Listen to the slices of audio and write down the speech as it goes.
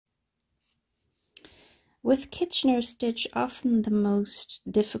With Kitchener stitch, often the most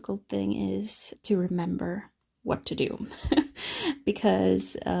difficult thing is to remember what to do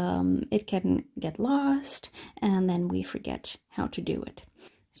because it can get lost and then we forget how to do it.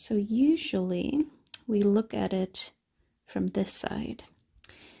 So usually we look at it from this side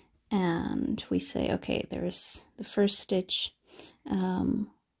and we say, okay, there's the first stitch.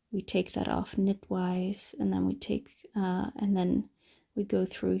 We take that off knitwise, and then we take and then we go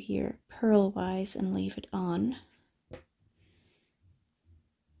through here purlwise and leave it on,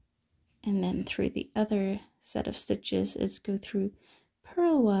 and then through the other set of stitches it's go through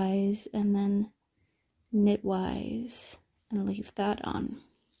purlwise and then knitwise and leave that on.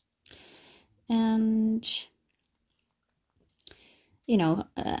 And you know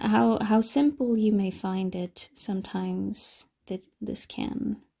how simple you may find it, sometimes that this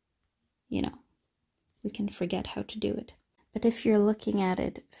can, you know, we can forget how to do it. But if you're looking at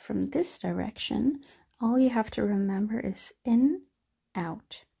it from this direction, all you have to remember is in,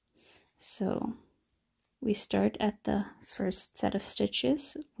 out. So we start at the first set of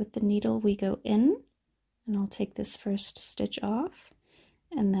stitches. With the needle we go in, and I'll take this first stitch off,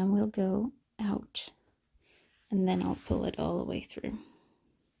 and then we'll go out, and then I'll pull it all the way through.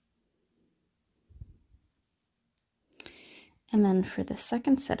 And then for the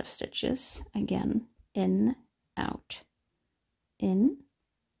second set of stitches, again, in, out, in,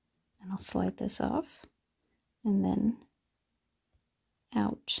 and I'll slide this off, and then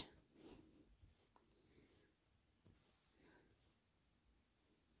out.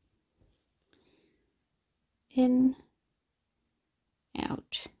 In,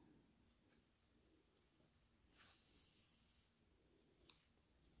 out.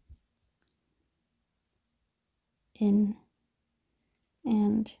 In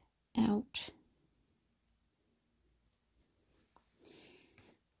and out.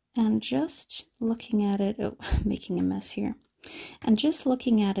 And just looking at it, oh, making a mess here. And just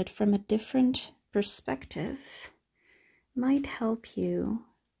looking at it from a different perspective might help you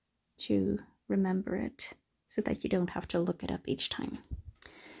to remember it so that you don't have to look it up each time.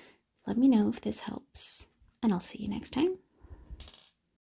 Let me know if this helps, and I'll see you next time.